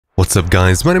What's up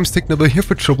guys, my name is Technobo here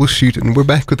for Troubleshoot and we're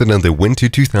back with another Winter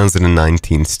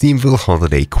 2019 Steamville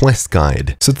Holiday Quest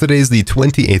Guide. So today is the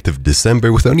 28th of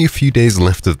December, with only a few days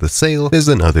left of the sale. There's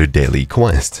another daily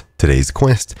quest. Today's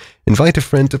quest: invite a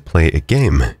friend to play a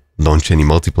game. Launch any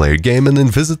multiplayer game and then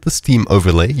visit the Steam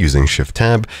overlay using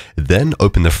Shift-Tab, then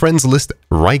open the friends list,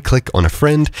 right-click on a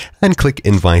friend, and click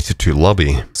Invite to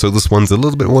Lobby. So this one's a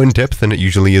little bit more in-depth than it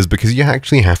usually is because you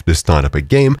actually have to start up a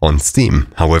game on Steam.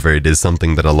 However, it is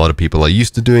something that a lot of people are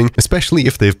used to doing, especially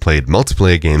if they've played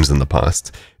multiplayer games in the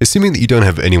past. Assuming that you don't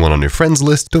have anyone on your friends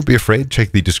list, don't be afraid,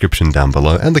 check the description down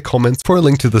below and the comments for a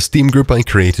link to the Steam group I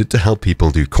created to help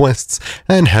people do quests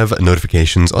and have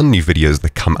notifications on new videos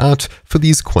that come out for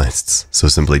these quests. So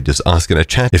simply just ask in a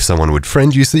chat if someone would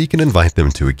friend you so you can invite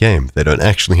them to a game. They don't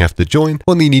actually have to join,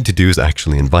 all you need to do is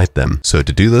actually invite them. So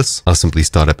to do this, I'll simply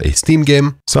start up a Steam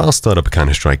game. So I'll start up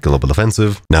Counter-Strike Global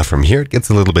Offensive. Now from here it gets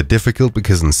a little bit difficult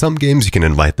because in some games you can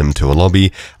invite them to a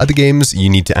lobby, other games you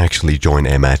need to actually join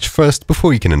a match first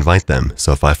before you can invite them.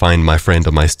 So if I find my friend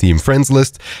on my Steam friends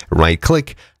list, right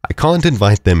click, I can't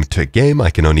invite them to a game,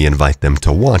 I can only invite them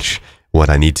to watch. What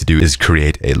I need to do is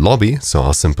create a lobby, so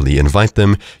I'll simply invite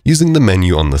them using the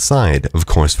menu on the side. Of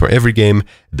course, for every game,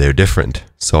 they're different.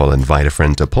 So I'll invite a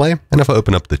friend to play, and if I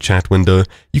open up the chat window,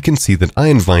 you can see that I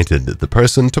invited the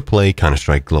person to play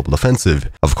Counter-Strike Global Offensive.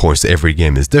 Of course, every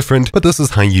game is different, but this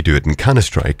is how you do it in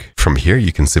Counter-Strike. From here,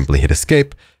 you can simply hit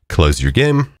escape, close your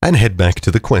game, and head back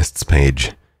to the quests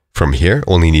page. From here,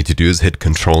 all you need to do is hit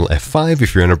Ctrl F5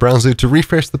 if you're in a browser to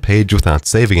refresh the page without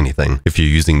saving anything. If you're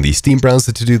using the Steam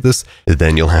browser to do this,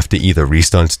 then you'll have to either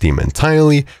restart Steam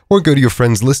entirely or go to your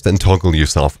friends list and toggle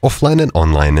yourself offline and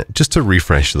online just to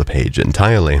refresh the page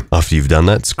entirely. After you've done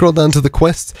that, scroll down to the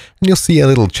quests and you'll see a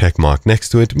little check mark next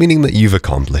to it, meaning that you've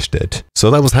accomplished it. So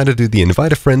that was how to do the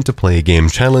invite a friend to play a game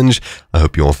challenge. I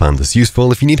hope you all found this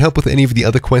useful. If you need help with any of the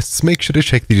other quests, make sure to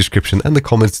check the description and the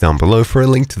comments down below for a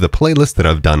link to the playlist that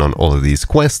I've done on all of these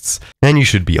quests, and you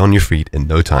should be on your feet in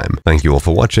no time. Thank you all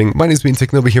for watching. My name's been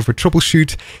Technobo here for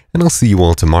Troubleshoot, and I'll see you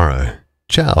all tomorrow.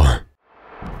 Ciao.